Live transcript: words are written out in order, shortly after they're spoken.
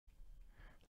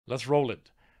Let's roll it.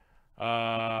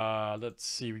 Let's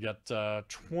see. We got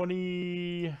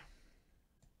 20.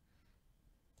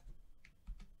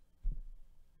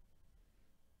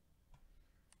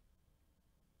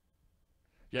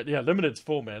 Yeah, limited's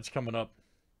full, man. It's coming up.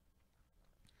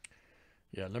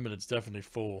 Yeah, limited's definitely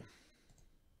full.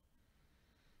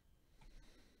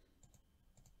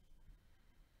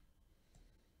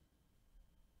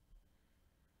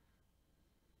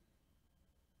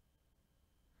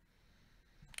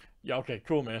 Yeah, okay,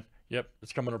 cool, man. Yep,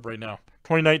 it's coming up right now.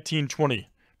 2019-20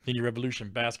 Panini Revolution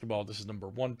Basketball. This is number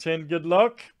 110. Good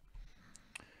luck.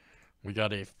 We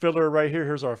got a filler right here.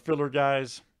 Here's our filler,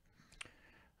 guys.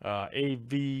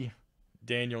 AV,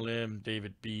 Daniel M,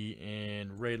 David B,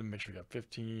 and Ray. Let me make sure we got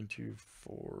 15, 2,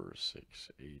 4,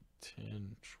 6, 8,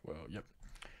 10, 12. Yep,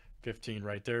 15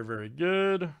 right there. Very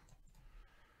good.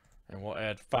 And we'll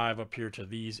add 5 up here to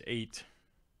these 8.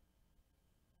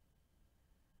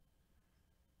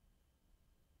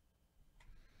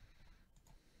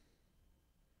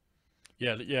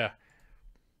 Yeah.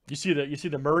 You see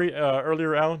the Murray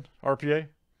earlier, Alan? RPA?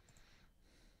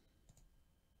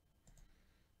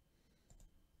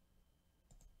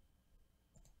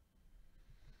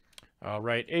 All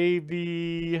right,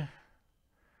 AV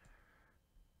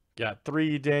got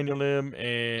 3, Daniel M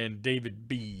and David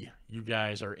B. You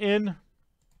guys are in.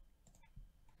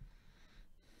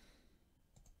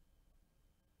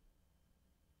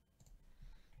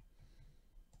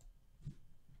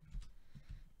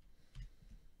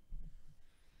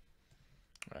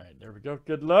 All right, there we go.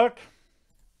 Good luck.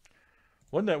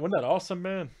 Wasn't that awesome,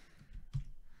 man?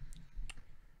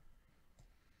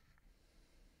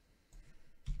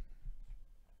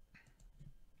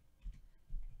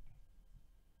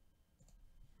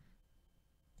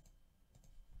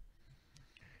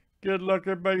 Good luck,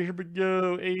 everybody. Here we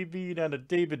go. AV down to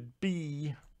David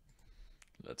B.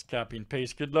 Let's copy and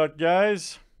paste. Good luck,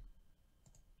 guys.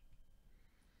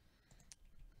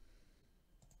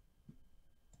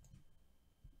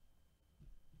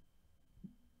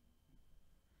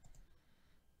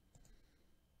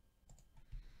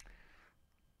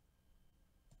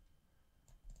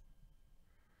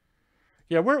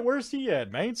 Yeah, where's he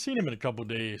at, man? I ain't seen him in a couple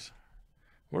days.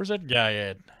 Where's that guy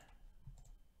at?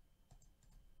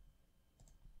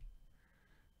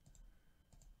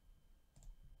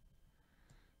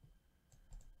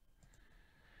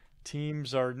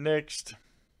 Teams are next.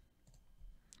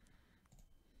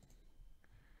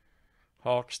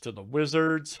 Hawks to the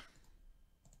Wizards.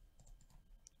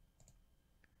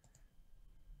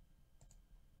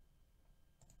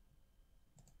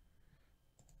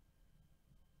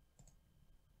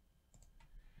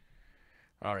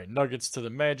 All right, Nuggets to the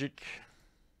Magic.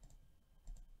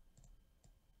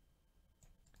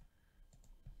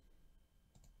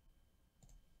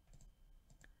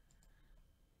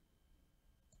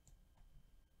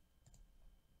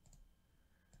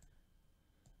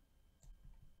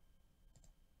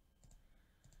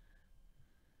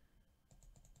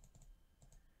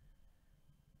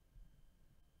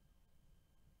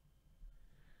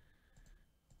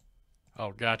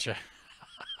 Oh, gotcha.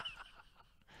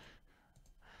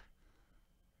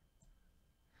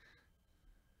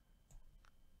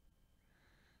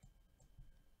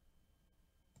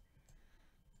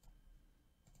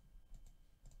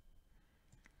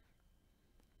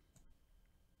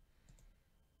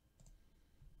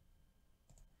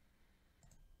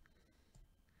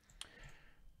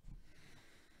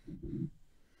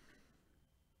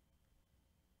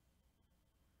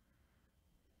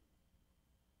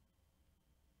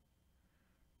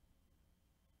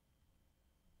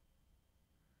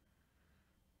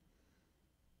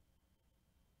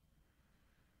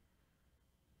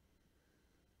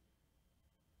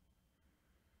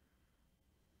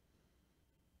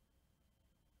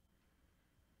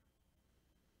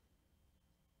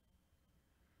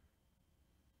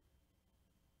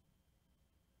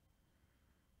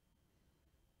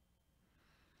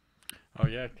 Oh,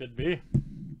 yeah, could be.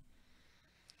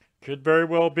 Could very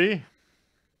well be.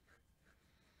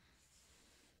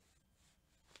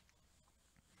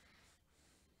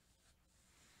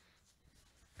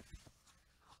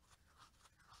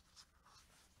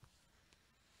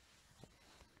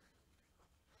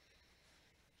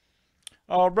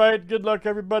 All right, good luck,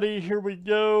 everybody. Here we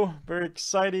go. Very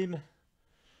exciting.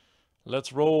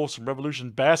 Let's roll some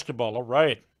Revolution basketball. All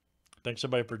right. Thanks,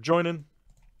 everybody, for joining.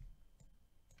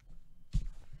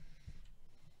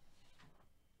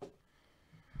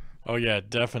 Oh, yeah,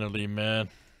 definitely, man.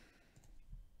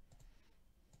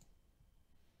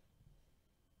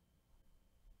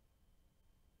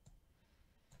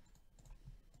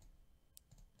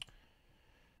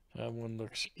 That one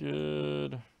looks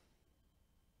good.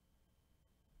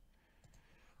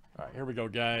 All right, here we go,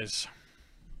 guys.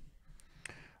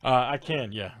 I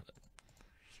can, yeah.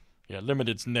 Yeah,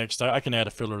 limited's next. I can add a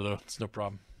filler, though. It's no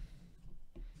problem.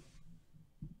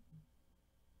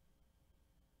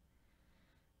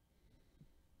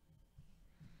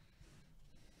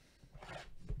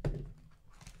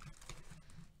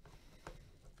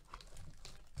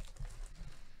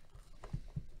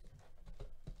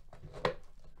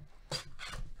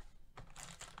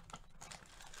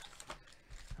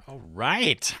 All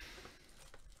right.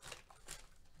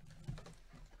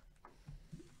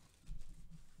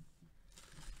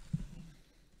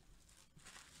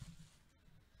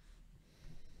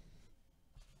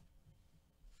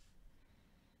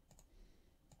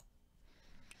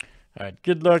 All right,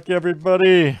 good luck,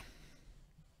 everybody.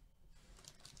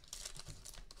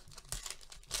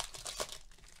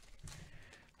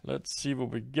 Let's see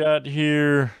what we got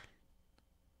here.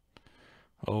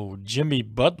 Oh, Jimmy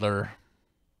Butler.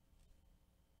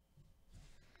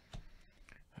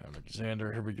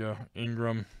 Alexander, here we go.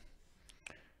 Ingram.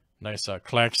 Nice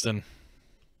Claxton.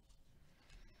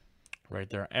 Right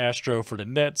there. Astro for the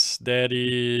Nets. That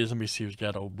is, let me see who's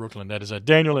got old Brooklyn. That is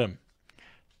Daniel M.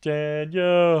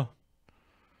 Daniel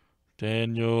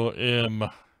M.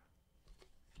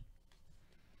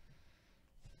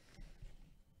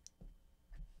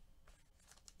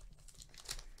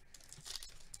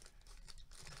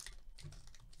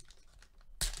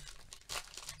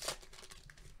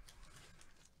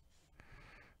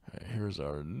 Here's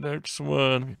our next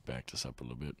one. Let me back this up a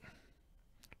little bit.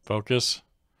 Focus.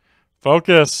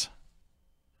 Focus.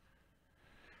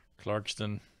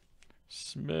 Clarkston.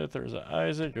 Smith. There's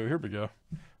Isaac. Oh, here we go.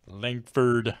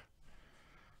 Langford.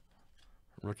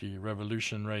 Rookie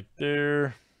Revolution right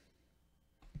there.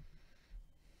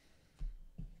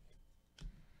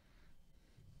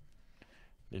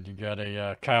 Then you got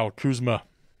a Kyle Kuzma.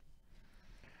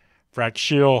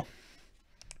 Fraction.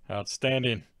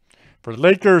 Outstanding. For the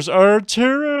Lakers,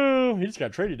 Arturo. He just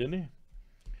got traded, didn't he?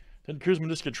 Didn't Kuzma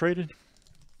just get traded?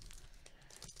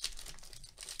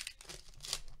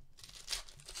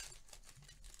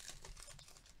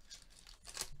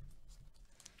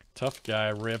 Tough guy,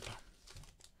 rip.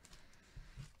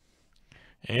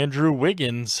 Andrew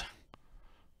Wiggins.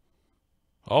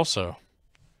 Also.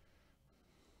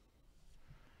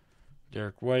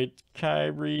 Derek White,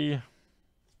 Kyrie.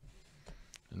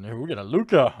 And there we got a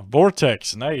Luka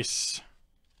Vortex. Nice.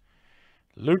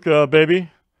 Luka,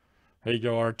 baby. There you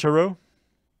go, Arturo.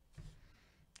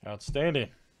 Outstanding.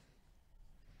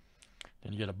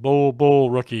 Then you get a Bull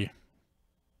rookie.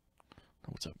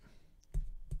 What's up?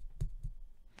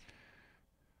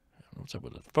 What's up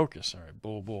with the focus? All right,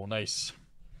 Bull. Nice.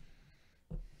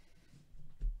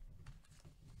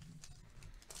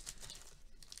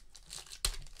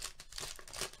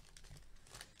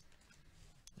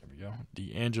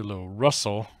 D'Angelo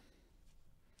Russell.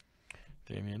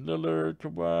 Damian Lillard,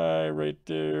 Kawhi right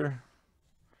there.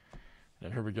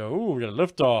 And here we go. Ooh, we got a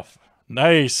liftoff.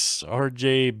 Nice.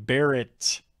 RJ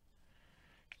Barrett.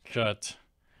 Cut.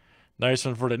 Nice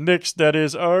one for the Knicks. That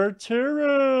is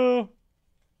Arturo.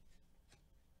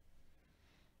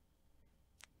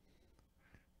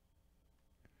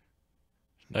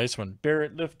 Nice one.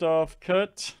 Barrett liftoff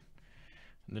cut.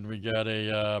 And then we got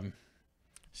a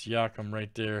Siakam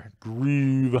right there.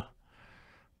 Groove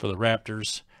for the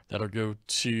Raptors. That'll go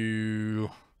to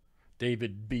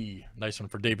David B. Nice one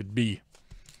for David B.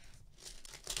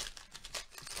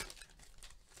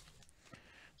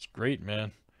 It's great,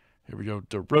 man. Here we go.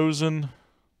 DeRozan.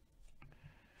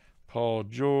 Paul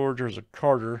George. There's a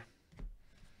Carter.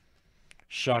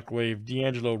 Shockwave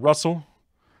D'Angelo Russell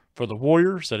for the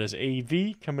Warriors. That is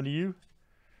AV coming to you.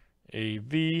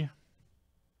 AV.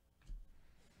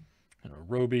 And a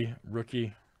Roby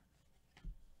rookie.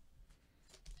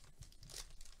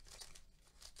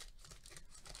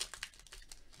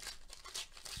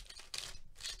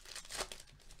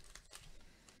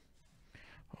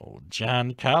 Oh,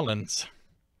 John Collins.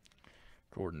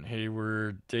 Gordon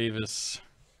Hayward, Davis.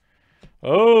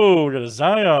 Oh, we got a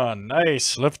Zion.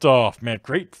 Nice liftoff, man.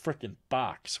 Great freaking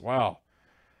box. Wow.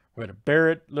 We had a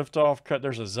Barrett liftoff cut.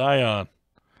 There's a Zion.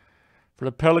 For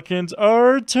the Pelicans,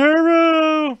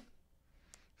 Arturo.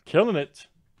 Killing it.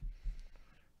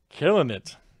 Killing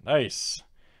it. Nice.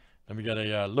 Then we got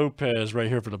a Lopez right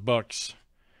here for the Bucks.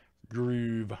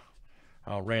 Groove.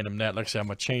 I'll random that. Like I said, I'm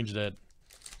going to change that.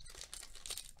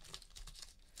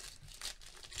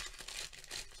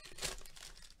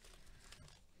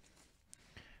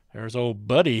 There's old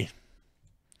buddy.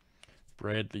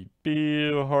 Bradley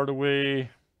Beal,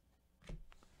 Hardaway.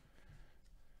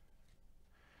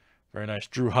 Very nice.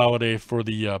 Drew Holiday for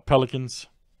the Pelicans.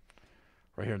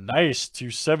 Right here. Nice.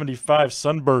 275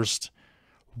 Sunburst.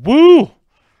 Woo!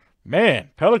 Man,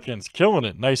 Pelicans killing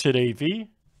it. Nice hit, AV.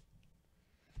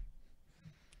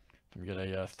 We got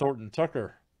a Thornton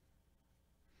Tucker.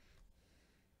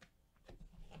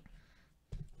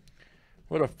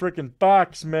 What a freaking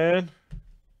box, man.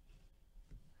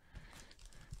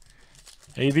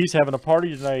 AV's having a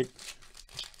party tonight.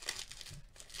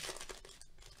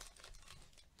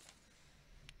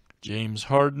 James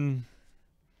Harden.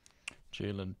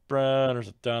 Jaylen Brown. There's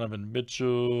a Donovan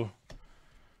Mitchell.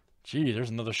 Gee, there's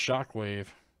another Shockwave.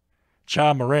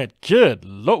 Ja Morant. Good.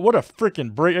 What a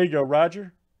freaking break. There you go,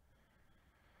 Roger.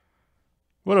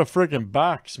 What a freaking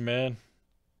box, man.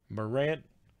 Morant.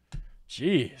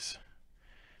 Jeez.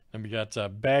 Then we got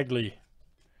Bagley.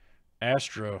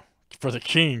 Astro. For the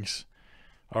Kings.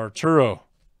 Arturo.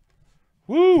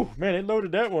 Woo! Man, they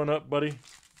loaded that one up, buddy.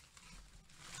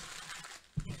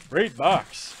 Great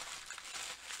box.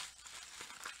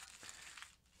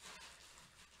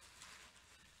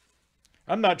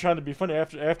 I'm not trying to be funny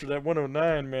after that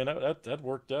 109, man. That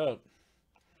worked out.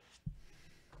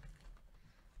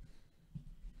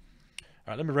 All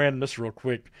right, let me random this real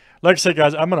quick. Like I said,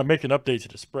 guys, I'm going to make an update to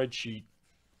the spreadsheet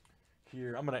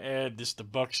here. I'm going to add the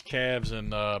Bucks, Cavs,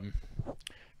 and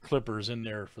Clippers in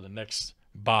there for the next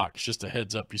box. Just a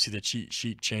heads up. You see the cheat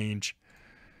sheet change.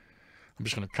 I'm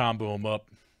just going to combo them up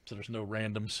so there's no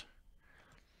randoms.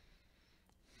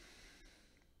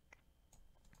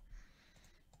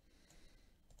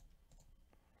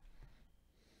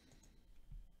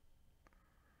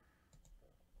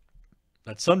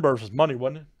 That Sunburst was money,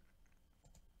 wasn't it?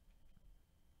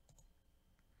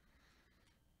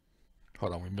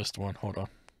 Hold on, we missed one. Hold on.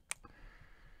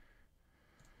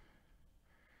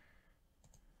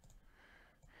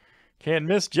 Can't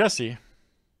miss Jesse.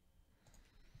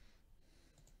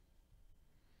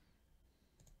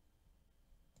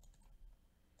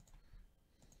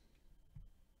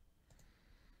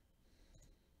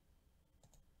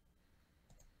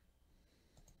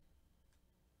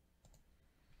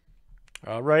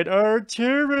 All right,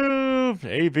 Arturo.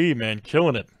 AV, man,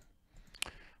 killing it.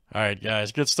 All right,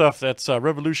 guys, good stuff. That's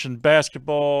Revolution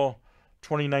Basketball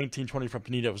 2019-20 from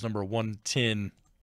Panini. That was number 110.